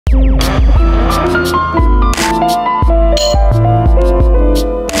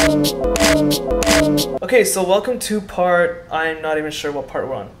Okay, so welcome to part, I'm not even sure what part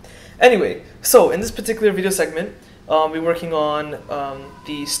we're on. Anyway, so in this particular video segment, we're working on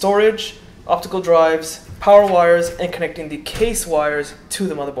the storage, optical drives, power wires, and connecting the case wires to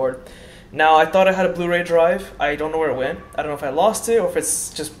the motherboard. Now, I thought I had a Blu-ray drive. I don't know where it went. I don't know if I lost it or if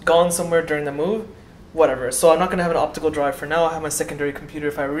it's just gone somewhere during the move. Whatever. So I'm not going to have an optical drive for now. I have my secondary computer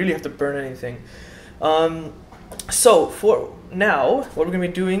if I really have to burn anything. So for now, what we're going to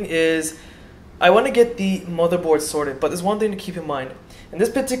be doing is I want to get the motherboard sorted, but there's one thing to keep in mind. In this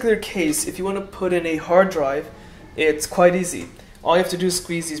particular case, if you want to put in a hard drive, it's quite easy. All you have to do is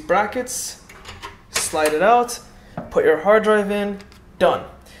squeeze these brackets, slide it out, put your hard drive in, done.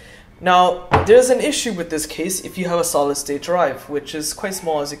 Now, there's an issue with this case if you have a solid state drive, which is quite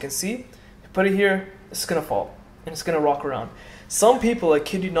small as you can see. If you put it here, it's going to fall and it's going to rock around. Some people, I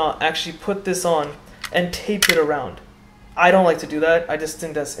kid you not, actually put this on and tape it around. I don't like to do that. I just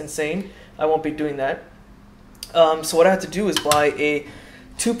think that's insane. I won't be doing that. So what I have to do is buy a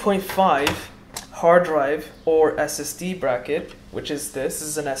 2.5 hard drive or SSD bracket, which is this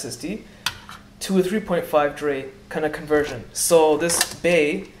is an SSD, to a 3.5 Dre kind of conversion. So this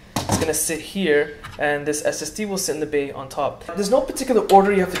bay is going to sit here and this SSD will sit in the bay on top. There's no particular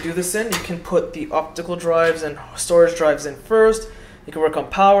order you have to do this in. You can put the optical drives and storage drives in first. You can work on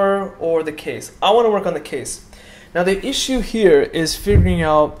power or the case. I want to work on the case. Now the issue here is figuring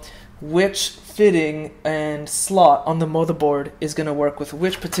out which fitting and slot on the motherboard is going to work with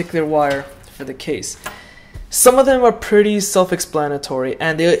which particular wire for the case. Some of them are pretty self-explanatory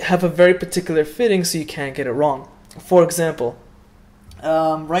and they have a very particular fitting so you can't get it wrong. For example,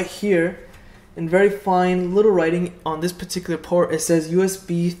 right here in very fine little writing on this particular port, it says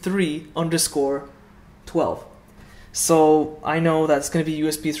USB 3_12. So I know that's going to be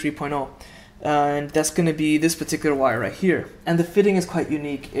USB 3.0. And that's going to be this particular wire right here. And the fitting is quite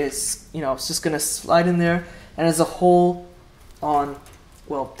unique. It's, you know, it's just going to slide in there and there's a hole on,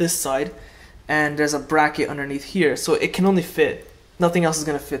 well, this side, and there's a bracket underneath here. So it can only fit. Nothing else is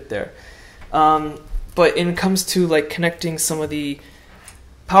going to fit there. But when it comes to like connecting some of the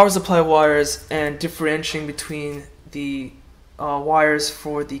power supply wires and differentiating between the wires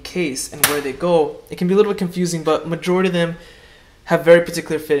for the case and where they go, it can be a little bit confusing, but majority of them have very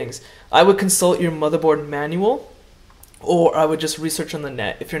particular fittings. I would consult your motherboard manual, or I would just research on the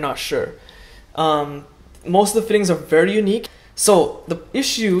net if you're not sure. Most of the fittings are very unique. So the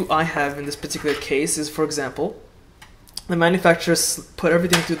issue I have in this particular case is, for example, the manufacturer put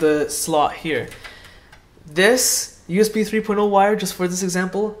everything through the slot here. This USB 3.0 wire, just for this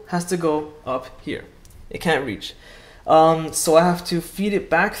example, has to go up here. It can't reach. So I have to feed it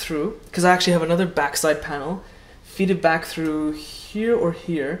back through, because I actually have another backside panel, feed it back through here or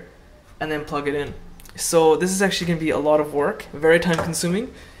here, and then plug it in. So this is actually going to be a lot of work, very time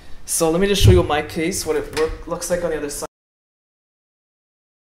consuming. So let me just show you my case, what it looks like on the other side.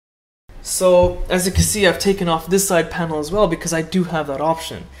 So as you can see, I've taken off this side panel as well because I do have that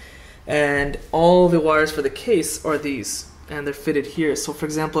option. And all the wires for the case are these, and they're fitted here. So for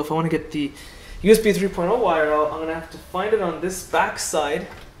example, if I want to get the USB 3.0 wire out, I'm going to have to find it on this back side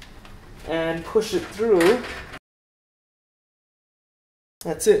and push it through.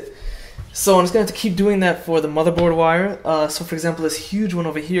 That's it. So I'm just going to have to keep doing that for the motherboard wire. So for example, this huge one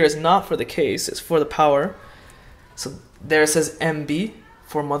over here is not for the case, it's for the power. So there it says MB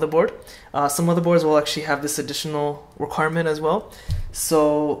for motherboard. Some motherboards will actually have this additional requirement as well.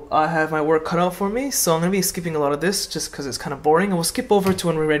 So I have my work cut out for me, so I'm going to be skipping a lot of this just because it's kind of boring. And we'll skip over to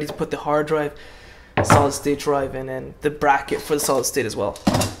when we're ready to put the hard drive, solid state drive in, and the bracket for the solid state as well.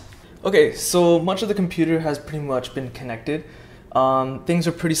 Okay, so much of the computer has pretty much been connected. Things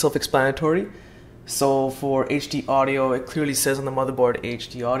are pretty self-explanatory. So for HD audio, it clearly says on the motherboard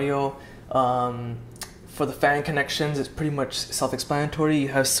HD audio. For the fan connections, it's pretty much self-explanatory. You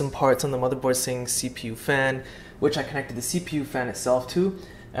have some parts on the motherboard saying CPU fan, which I connected the CPU fan itself to,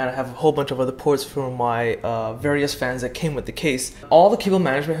 and I have a whole bunch of other ports for my various fans that came with the case. All the cable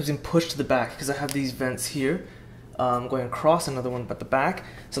management has been pushed to the back because I have these vents here going across, another one at the back,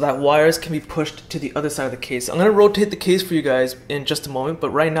 so that wires can be pushed to the other side of the case. I'm going to rotate the case for you guys in just a moment, but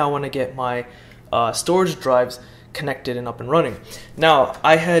right now I want to get my storage drives connected and up and running. Now,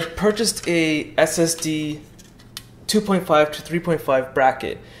 I had purchased a SSD 2.5 to 3.5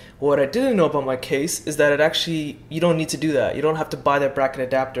 bracket. What I didn't know about my case is that you don't need to do that. You don't have to buy that bracket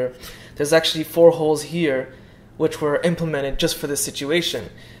adapter. There's actually 4 holes here which were implemented just for this situation,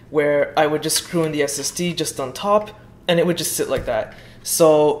 where I would just screw in the SSD just on top and it would just sit like that.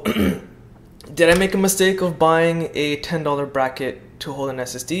 So did I make a mistake of buying a $10 bracket to hold an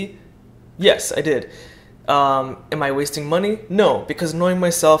SSD? Yes, I did. Am I wasting money? No, because knowing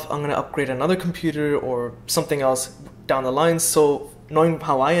myself, I'm gonna upgrade another computer or something else down the line. So knowing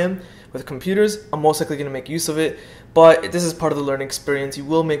how I am with computers, I'm most likely gonna make use of it. But this is part of the learning experience. You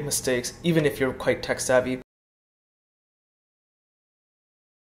will make mistakes, even if you're quite tech savvy.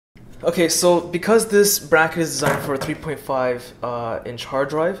 Okay, so because this bracket is designed for a 3.5 inch hard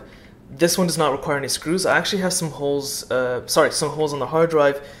drive, this one does not require any screws. I actually have some holes, some holes on the hard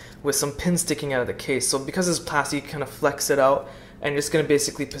drive with some pins sticking out of the case. So because it's plastic, you kind of flex it out, and you're just going to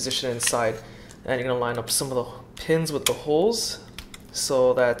basically position it inside. And you're going to line up some of the pins with the holes.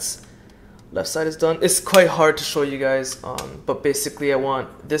 So that's left side is done. It's quite hard to show you guys, but basically I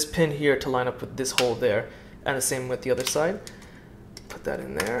want this pin here to line up with this hole there, and the same with the other side. Put that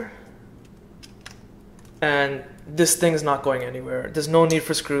in there. And this thing is not going anywhere. There's no need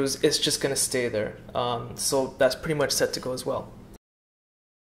for screws. It's just going to stay there. So that's pretty much set to go as well.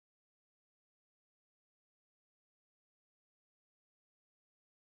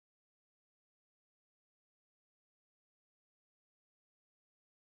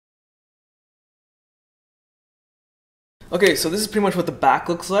 Okay, so this is pretty much what the back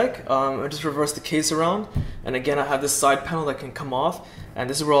looks like. I just reverse the case around, and again I have this side panel that can come off, and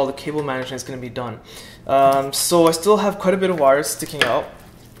this is where all the cable management is going to be done. So I still have quite a bit of wires sticking out,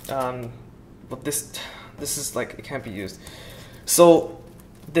 but this is like, it can't be used. So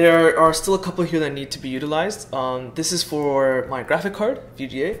there are still a couple here that need to be utilized. This is for my graphic card,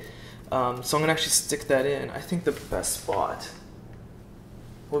 VGA, so I'm going to actually stick that in. I think the best spot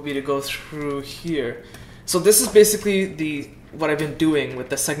will be to go through here. So this is basically what I've been doing with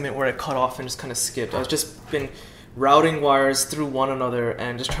the segment where I cut off and just kind of skipped. I've just been routing wires through one another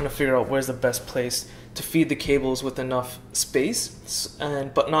and just trying to figure out where's the best place to feed the cables with enough space,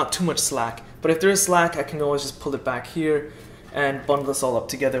 but not too much slack. But if there is slack, I can always just pull it back here and bundle this all up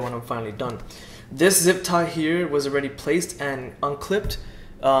together when I'm finally done. This zip tie here was already placed and unclipped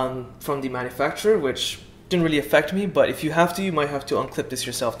from the manufacturer, which didn't really affect me, but if you have to, you might have to unclip this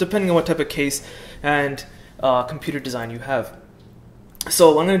yourself, depending on what type of case and computer design you have.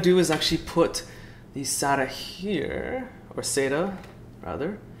 So what I'm going to do is actually put the SATA here, or SATA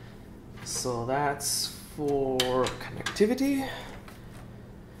rather. So that's for connectivity.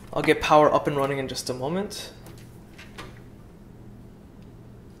 I'll get power up and running in just a moment.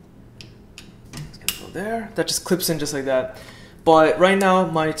 It's gonna go there. That just clips in just like that. But right now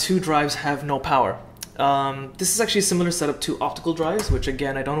my two drives have no power. This is actually a similar setup to optical drives, which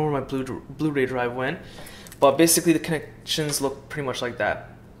again, I don't know where my Blu-ray drive went, but basically the connections look pretty much like that.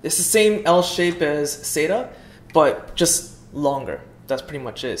 It's the same L shape as SATA, but just longer. That's pretty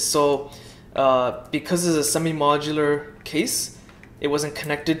much it. So because it's a semi-modular case, it wasn't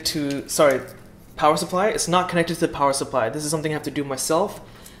connected to, power supply. It's not connected to the power supply. This is something I have to do myself,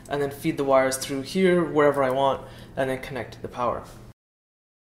 and then feed the wires through here, wherever I want, and then connect the power.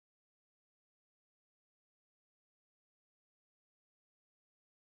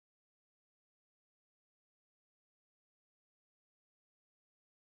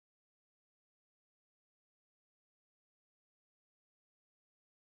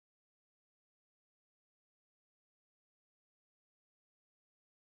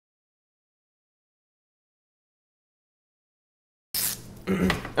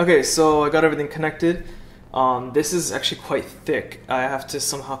 Okay, so I got everything connected. This is actually quite thick. I have to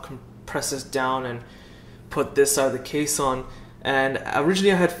somehow compress this down and put this side of the case on. And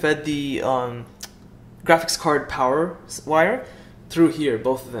originally I had fed the graphics card power wire through here,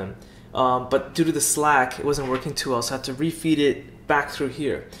 both of them. But due to the slack, it wasn't working too well, so I had to refeed it back through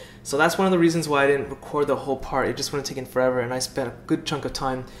here. So that's one of the reasons why I didn't record the whole part. It just would have taken forever, and I spent a good chunk of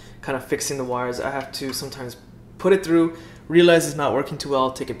time kind of fixing the wires. I have to sometimes put it through, realize it's not working too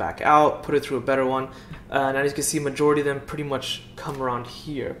well, take it back out, put it through a better one, and as you can see, majority of them pretty much come around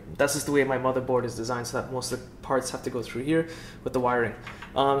here. That's just the way my motherboard is designed, so that most of the parts have to go through here with the wiring.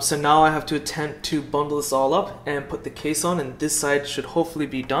 So now I have to attempt to bundle this all up and put the case on, and this side should hopefully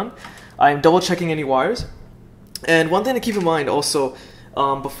be done. I'm double checking any wires. And one thing to keep in mind also,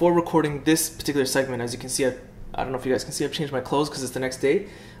 before recording this particular segment, as you can see, I don't know if you guys can see, I've changed my clothes because it's the next day.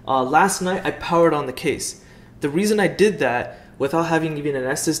 Last night I powered on the case. The reason I did that without having even an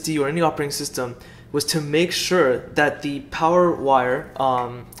SSD or any operating system was to make sure that the power wire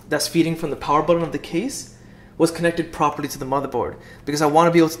that's feeding from the power button of the case was connected properly to the motherboard, because I want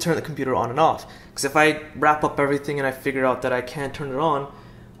to be able to turn the computer on and off. Because if I wrap up everything and I figure out that I can't turn it on,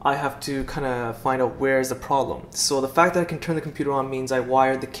 I have to kind of find out where's the problem. So the fact that I can turn the computer on means I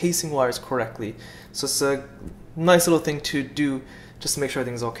wired the casing wires correctly. So it's a nice little thing to do just to make sure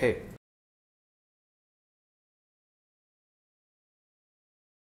everything's okay.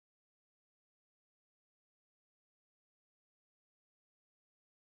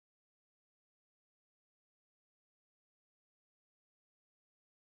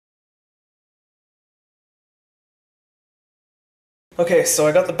 Okay, so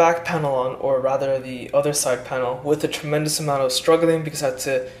I got the back panel on, or rather the other side panel, with a tremendous amount of struggling because I had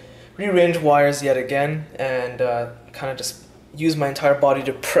to rearrange wires yet again and kind of just use my entire body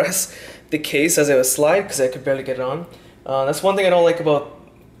to press the case as it would slide because I could barely get it on. That's one thing I don't like about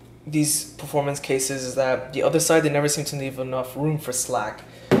these performance cases, is that the other side, they never seem to leave enough room for slack.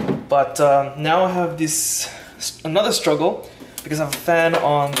 But now I have another struggle because I have a fan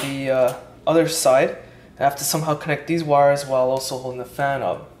on the other side. I have to somehow connect these wires while also holding the fan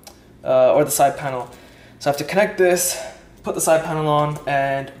up, or the side panel. So I have to connect this, put the side panel on,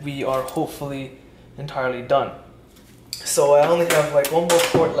 and we are hopefully entirely done. So I only have like one more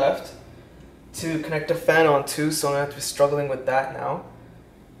port left to connect the fan onto, so I'm going to have to be struggling with that now.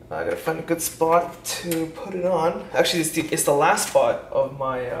 I gotta find a good spot to put it on. Actually, it's the last spot of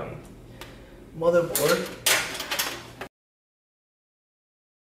my motherboard.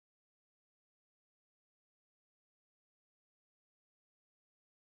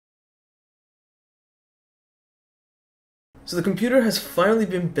 So the computer has finally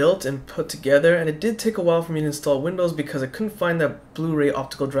been built and put together, and it did take a while for me to install Windows because I couldn't find that Blu-ray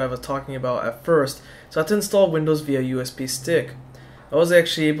optical drive I was talking about at first, so I had to install Windows via USB stick. I was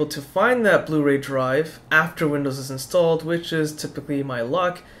actually able to find that Blu-ray drive after Windows is installed, which is typically my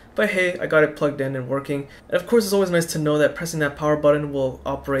luck, but hey, I got it plugged in and working. And of course, it's always nice to know that pressing that power button will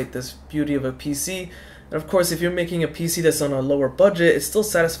operate this beauty of a PC. And of course, if you're making a PC that's on a lower budget, it's still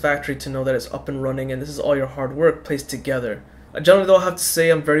satisfactory to know that it's up and running and this is all your hard work placed together. Generally though, I have to say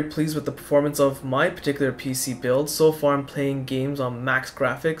I'm very pleased with the performance of my particular PC build. So far I'm playing games on max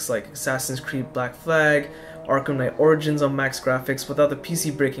graphics like Assassin's Creed Black Flag, Arkham Knight Origins on max graphics without the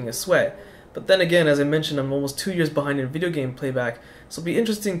PC breaking a sweat. But then again, as I mentioned, I'm almost 2 years behind in video game playback, so it'll be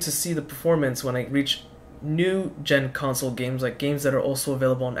interesting to see the performance when I reach new gen console games, like games that are also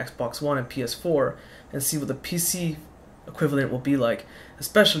available on Xbox One and PS4, and see what the PC equivalent will be like,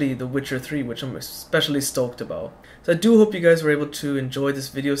 especially The Witcher 3, which I'm especially stoked about. So I do hope you guys were able to enjoy this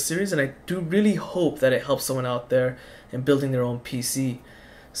video series, and I do really hope that it helps someone out there in building their own PC.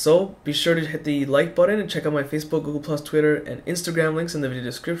 So be sure to hit the like button and check out my Facebook, Google+, Twitter, and Instagram links in the video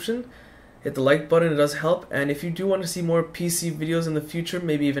description. Hit the like button, it does help, and if you do want to see more PC videos in the future,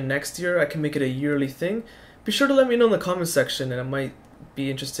 maybe even next year, I can make it a yearly thing, be sure to let me know in the comments section and I might be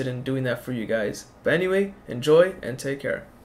interested in doing that for you guys. But anyway, enjoy and take care.